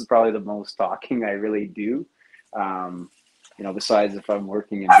 and so this is probably the most talking I really do. You know, besides if I'm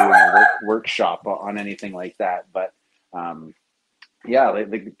working and doing a workshop on anything like that, but yeah,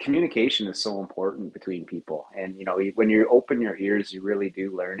 the communication is so important between people, and you know, when you open your ears, you really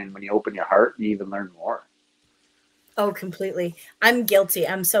do learn, and when you open your heart, you even learn more. oh, completely. I'm guilty.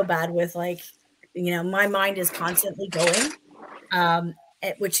 I'm so bad with, like, you know, my mind is constantly going,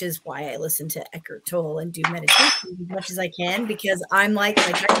 which is why I listen to Eckhart Tolle and do meditation as much as I can, because I'm like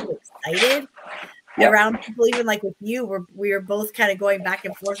I get excited Yep. around people. Even like with you, we were both kind of going back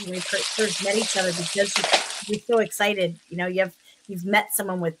and forth when we first met each other, because you're so excited. You know, you've met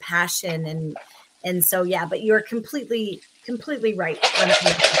someone with passion, and so yeah. But you're completely right.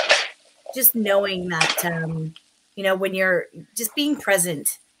 Just knowing that, you know, when you're just being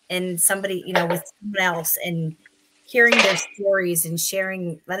present and somebody, you know, with someone else, and hearing their stories and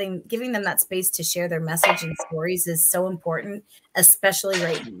giving them that space to share their message and stories is so important, especially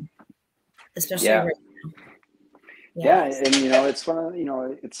right now. Especially Yeah. right now. Yeah, Yeah. and you know, it's one of, you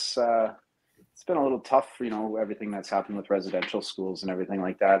know, it's been a little tough, you know, everything that's happened with residential schools and everything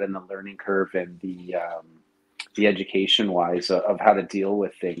like that, and the learning curve and the education wise of how to deal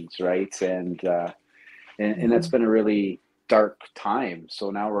with things, right? And that's been a really dark time.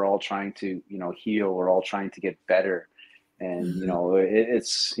 So now we're all trying to, you know, heal. We're all trying to get better, and you Mhm. know,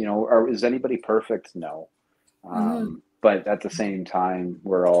 it's, you know, is anybody perfect? No. Mhm. But at the same time,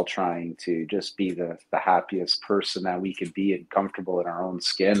 we're all trying to just be the happiest person that we could be, and comfortable in our own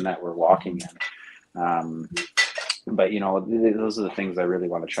skin that we're walking in. But you know, those are the things I really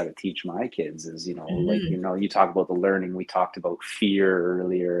want to try to teach my kids is, you know, like, you Mhm. know, you talk about the learning, we talked about fear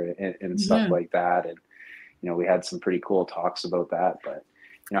earlier, and stuff Mhm. like that. And, you know, we had some pretty cool talks about that, but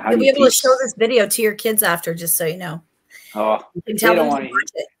you know, how You'll do be you able to teach? show this video to your kids after, just so you know. Oh, You can they tell don't them to want to hear,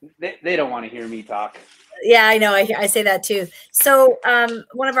 watch it. they don't want to hear me talk. Yeah, I know. I say that too. So,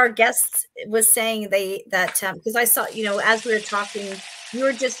 one of our guests was saying that because I saw, you know, as we were talking, you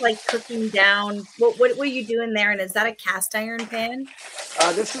were just like cooking down. What were you doing there? And is that a cast iron pan?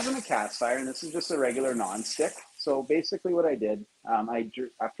 This isn't a cast iron. This is just a regular non-stick. So basically, what I did,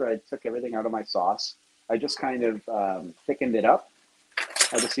 after I took everything out of my sauce, I just kind of thickened it up.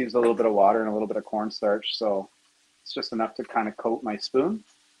 I just used a little bit of water and a little bit of cornstarch, so it's just enough to kind of coat my spoon.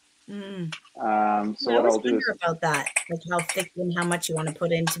 Mm. So I what always I'll do wonder is, about that, like how thick and how much you want to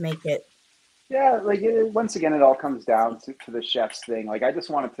put in to make it. yeah, like once again, it all comes down to the chef's thing. Like I just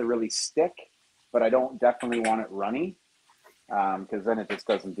want it to really stick, but I don't definitely want it runny, because then it just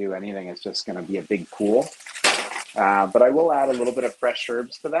doesn't do anything. It's just going to be a big pool. But I will add a little bit of fresh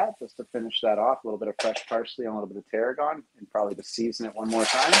herbs to that just to finish that off. A little bit of fresh parsley and a little bit of tarragon, and probably just season it one more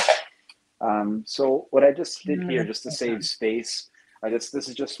time. So what I just did here, just to save space, this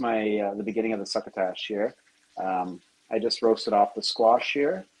is just my the beginning of the succotash here. I just roasted off the squash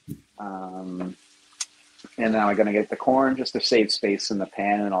here, and now I'm going to get the corn just to save space in the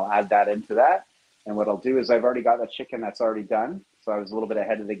pan, and I'll add that into that. And what I'll do is I've already got the chicken that's already done, so I was a little bit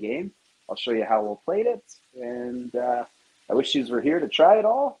ahead of the game. I'll show you how we'll plate it, and I wish you were here to try it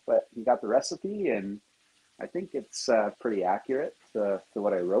all, but you got the recipe, and I think it's pretty accurate to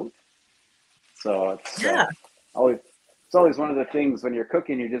what I wrote. So Yeah. always it's always one of the things when you're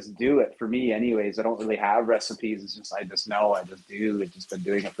cooking, you just do it. For me, anyways, I don't really have recipes. It's just I just know, I just do. I've just been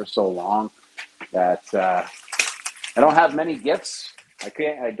doing it for so long that I don't have many gifts.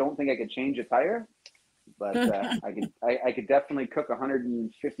 I don't think I could change a tire, but I could definitely cook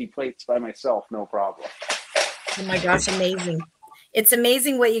 150 plates by myself, no problem. Oh my gosh, amazing. It's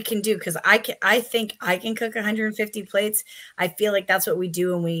amazing what you can do, because I think I can cook 150 plates. I feel like that's what we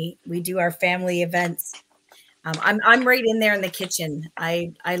do when we do our family events. I'm right in there in the kitchen.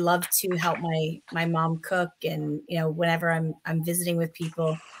 I love to help my mom cook, and you know, whenever I'm visiting with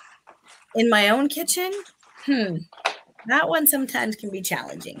people in my own kitchen, that one sometimes can be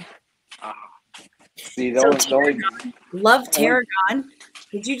challenging. See, So the only, love only tarragon.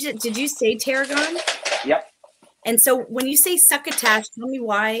 Did you say tarragon? yep. And so when you say succotash, tell me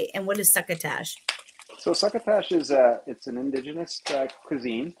why and what is succotash? So succotash is it's an indigenous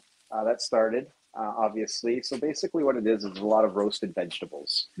cuisine that started obviously. So basically, what it is a lot of roasted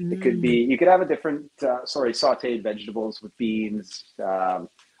vegetables. It could be Mm. you could have a different sautéed vegetables with beans.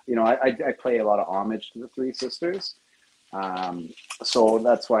 You know, I pay a lot of homage to the Three Sisters. So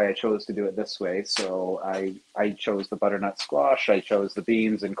that's why I chose to do it this way. So I chose the butternut squash, I chose the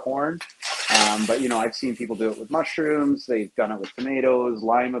beans and corn. But you know, I've seen people do it with mushrooms. They've done it with tomatoes,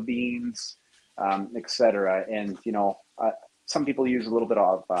 lima beans, etc. And you know, some people use a little bit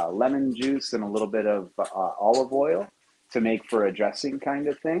of lemon juice and a little bit of olive oil to make for a dressing kind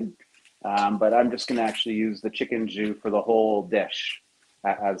of thing. But I'm just going to actually use the chicken jus for the whole dish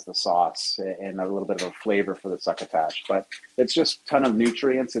as the sauce and a little bit of a flavor for the succotash. But it's just a ton of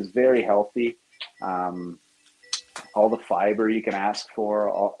nutrients. It's very healthy. All the fiber you can ask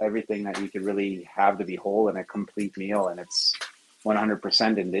for, everything that you could really have to be whole in a complete meal. And it's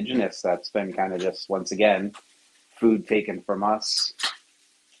 100% indigenous. That's been kind of just, once again, food taken from us,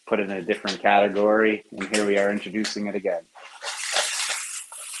 put it in a different category, and here we are introducing it again.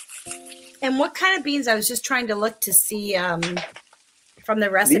 And what kind of beans? I was just trying to look to see from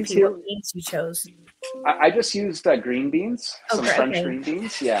the recipe here, what beans you chose. I just used green beans, some French okay. green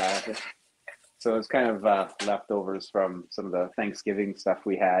beans. Yeah. So it's kind of leftovers from some of the Thanksgiving stuff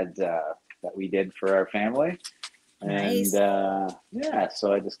we had that we did for our family. Nice. And yeah,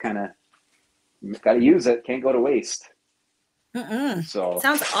 so I just kind of got to use it. Can't go to waste. So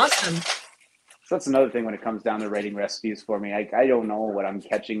sounds awesome. So that's another thing when it comes down to writing recipes for me. I don't know what I'm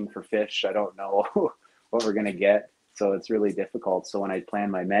catching for fish. I don't know what we're going to get. So it's really difficult. So when I plan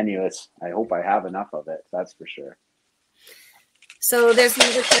my menu, I hope I have enough of it. That's for sure. So there's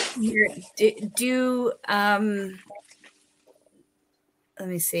another question here. Let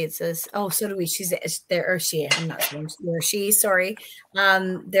me see. It says, oh, so do we. She's there, or she. I'm not saying she or she. Sorry.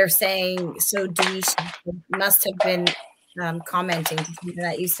 They're saying, so do we? Must have been commenting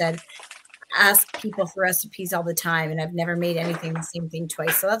that you said, ask people for recipes all the time, and I've never made anything the same thing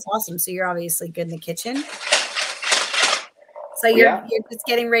twice. So that's awesome. So you're obviously good in the kitchen. So you're just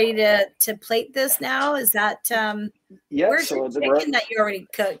getting ready to plate this now. Is that where's so the chicken that you already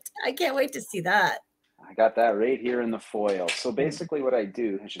cooked? I can't wait to see that. I got that right here in the foil. So basically what I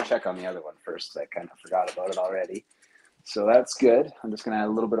do, I should check on the other one first because I kind of forgot about it already. So that's good. I'm just going to add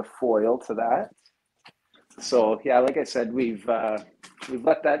a little bit of foil to that. So yeah, like I said, we've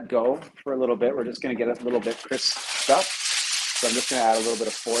let that go for a little bit. We're just going to get it a little bit crisped up. So I'm just going to add a little bit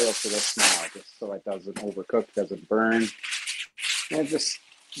of foil to this now, just so it doesn't overcook, doesn't burn. And it just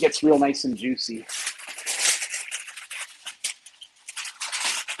gets real nice and juicy.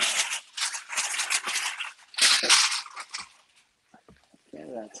 Okay,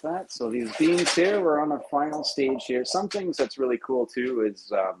 that's that. So these beans here, we're on a final stage here. Some things that's really cool too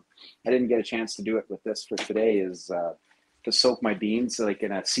is I didn't get a chance to do it with this for today is to soak my beans like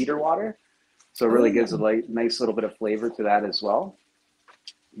in a cedar water. So it really gives a nice little bit of flavor to that as well.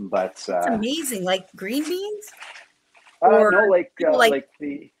 But it's amazing, like green beans. Or no, like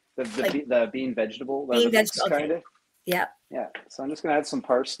the bean vegetable. Bean vegetable, kind of. Yeah. Yeah. So I'm just gonna add some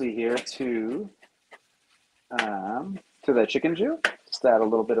parsley here to the chicken jus. Just add a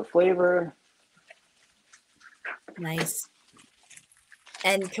little bit of flavor. Nice.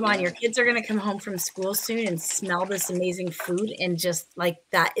 And come on, your kids are going to come home from school soon and smell this amazing food and just like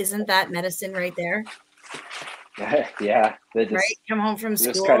that. Isn't that medicine right there? Yeah. They just, right. Come home from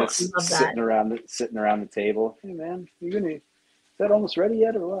school. Just kind of sitting around the table. Hey man, is that almost ready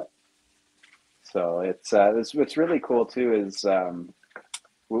yet or what? So it's what's really cool too is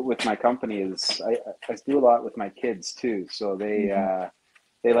with my company is I do a lot with my kids too. So they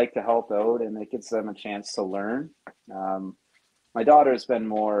like to help out and it gives them a chance to learn. My daughter's been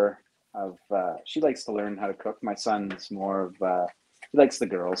more of, she likes to learn how to cook. My son's more of, he likes the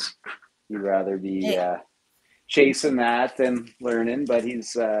girls. He'd rather be chasing that than learning, but he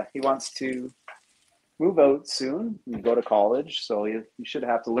wants to move out soon and go to college. So you should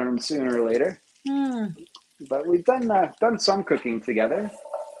have to learn sooner or later. But we've done some cooking together.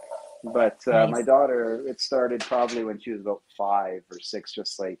 But my daughter, it started probably when she was about 5 or 6,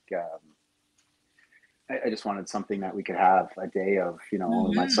 just like, I just wanted something that we could have a day of,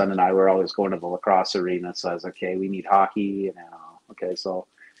 my son and I were always going to the lacrosse arena. So I was like, okay, we need hockey. And okay, so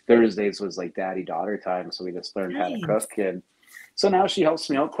Thursdays was like daddy-daughter time. So we just learned how to cook. And so now she helps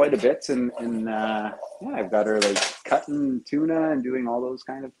me out quite a bit. And I've got her like cutting tuna and doing all those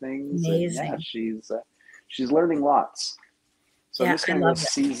kind of things. Amazing. And she's learning lots. So I'm just going to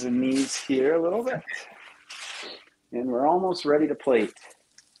season these here a little bit. And we're almost ready to plate.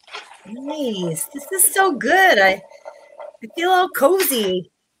 Nice. This is so good. I feel all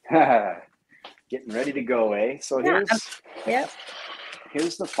cozy. getting ready to go, eh? So Yeah. Yeah.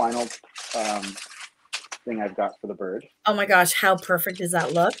 here's the final thing I've got for the bird. Oh my gosh, how perfect does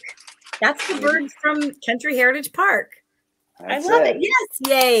that look? That's the bird from Country Heritage Park. That's I love it. it. Yes,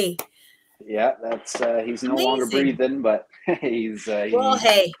 yay. Yeah, that's he's no longer Amazing. breathing, but he's Well,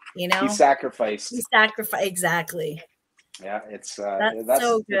 hey, you he know, sacrificed. he sacrificed. Exactly. Yeah, it's That's that's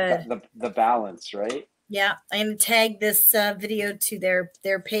so good. the balance, right? Yeah, I'm gonna tag this video to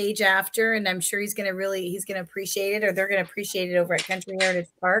their page after, and I'm sure he's gonna appreciate it, or they're gonna appreciate it over at Country Heritage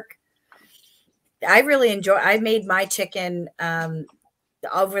Park. I really enjoy. I made my chicken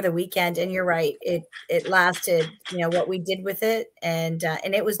over the weekend, and you're right. It lasted, what we did with it, and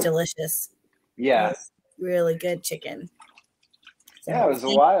it was delicious. It Yeah, was really good chicken. yeah. It So was a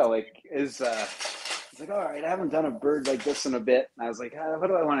while. Like it's like, all right, I haven't done a bird like this in a bit. And I was like, what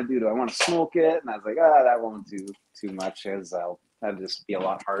do I want to do? Do I want to smoke it? And I was like, that won't do too much, as that'll just be a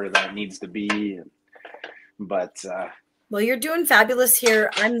lot harder than it needs to be. But well, you're doing fabulous here.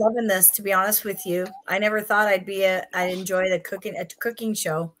 I'm loving this, to be honest with you. I never thought I'd enjoy a cooking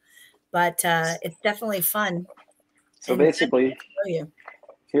show, but it's definitely fun. So And basically, you.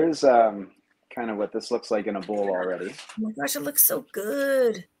 here's kind of what this looks like in a bowl already. Oh my gosh, it looks so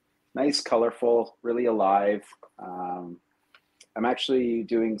good. Nice, colorful, really alive. I'm actually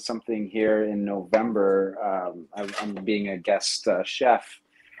doing something here in November. I'm being a guest chef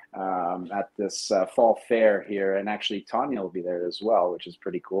at this fall fair here, and actually Tanya will be there as well, which is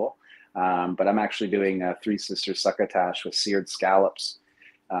pretty cool. But I'm actually doing a Three Sisters succotash with seared scallops,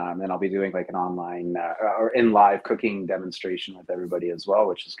 and I'll be doing like an online or in live cooking demonstration with everybody as well,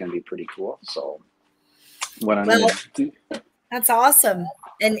 which is going to be pretty cool. So what I'm going to do. That's awesome.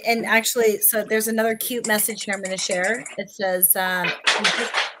 And actually, so there's another cute message here I'm going to share. It says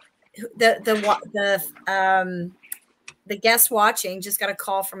the guest watching just got a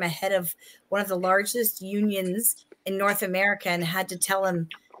call from a head of one of the largest unions in North America and had to tell him,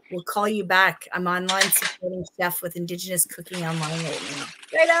 "We'll call you back. I'm online supporting chef with Indigenous cooking online right now."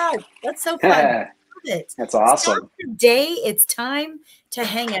 Right on. That's so fun. I love it. That's awesome. Today it's time to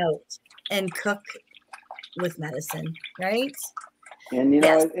hang out and cook with medicine, right? And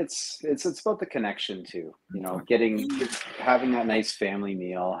it's about the connection too. Having that nice family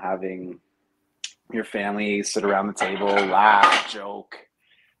meal, having your family sit around the table, laugh, joke,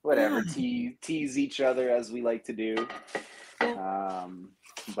 whatever, tease each other as we like to do.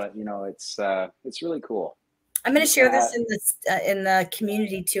 But it's really cool. I'm going to share this in the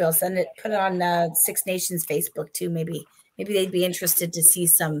community too. I'll put it on Six Nations Facebook too. Maybe they'd be interested to see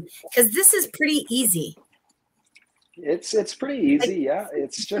some, because this is pretty easy. It's pretty easy, yeah.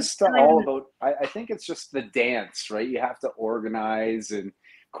 It's just all about. I think it's just the dance, right? You have to organize and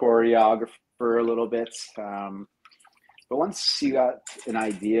choreograph for a little bit. But once you got an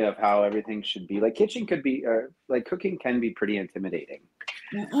idea of how everything should be, like cooking can be pretty intimidating.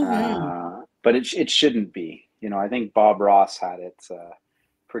 But it shouldn't be. I think Bob Ross had it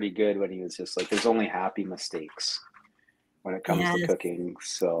pretty good when he was just like, "There's only happy mistakes when it comes to cooking."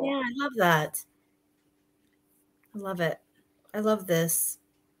 So yeah, I love that. I love it. I love this.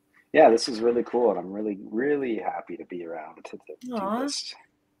 Yeah, this is really cool, and I'm really, really happy to be around to do this.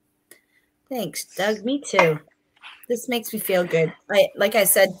 Thanks, Doug. Me too. This makes me feel good. Like I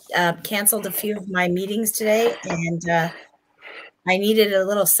said, canceled a few of my meetings today, and I needed a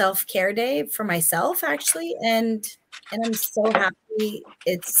little self-care day for myself, actually, and I'm so happy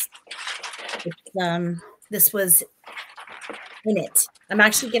this was in it. I'm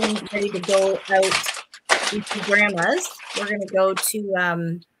actually getting ready to go out to grandma's. We're going to go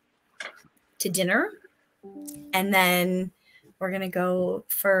to dinner, and then we're going to go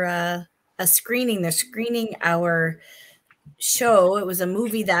for a screening. They're screening our show. It was a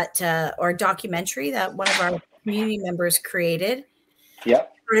movie or a documentary that one of our community members created. Yeah.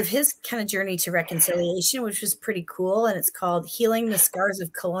 Part of his kind of journey to reconciliation, which was pretty cool. And it's called Healing the Scars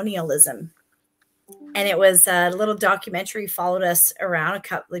of Colonialism. And it was a little documentary, followed us around,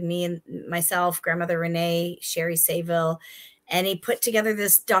 me and myself, grandmother Renee, Sherry Sayville, and he put together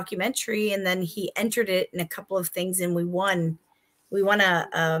this documentary, and then he entered it in a couple of things, and we won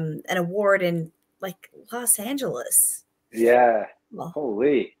an award in like Los Angeles. Yeah.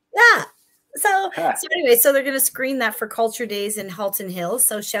 Holy. Yeah. So anyway, so they're going to screen that for Culture Days in Halton Hills.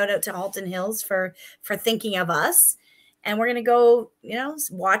 So shout out to Halton Hills for thinking of us. And we're going to go,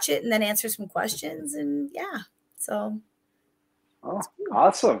 watch it and then answer some questions. And yeah, so. Oh,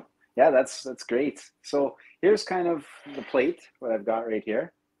 awesome. Yeah, that's great. So here's kind of the plate, what I've got right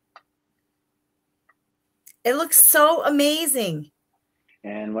here. It looks so amazing.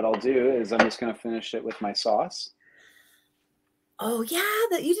 And what I'll do is I'm just going to finish it with my sauce. Oh yeah,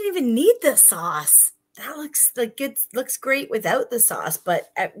 that you didn't even need the sauce. That looks like it looks great without the sauce, but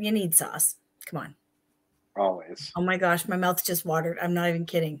you need sauce. Come on. Always. Oh my gosh, my mouth just watered. I'm not even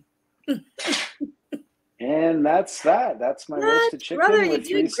kidding. And that's that. That's my What? roasted Brother, chicken you with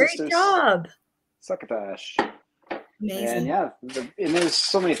do a Three great Sisters job. succotash. And Amazing. yeah, and there's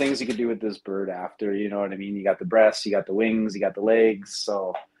so many things you could do with this bird after, you know what I mean? You got the breasts, you got the wings, you got the legs.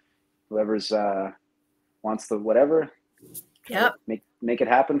 So whoever's wants the whatever, try to Yep. make it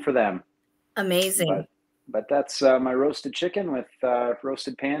happen for them. Amazing. But that's my roasted chicken with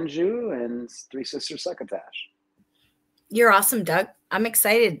roasted pan jus and Three Sisters succotash. You're awesome, Doug. I'm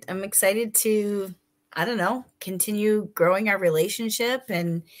excited. I'm excited to, I don't know, continue growing our relationship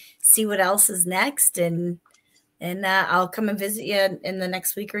and see what else is next. And I'll come and visit you in the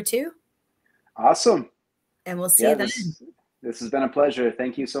next week or two, Awesome. and we'll see Yeah, you then. this has been a pleasure.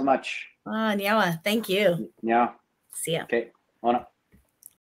 Thank you so much. Nyawa, thank you. Yeah. See ya. Okay. On up.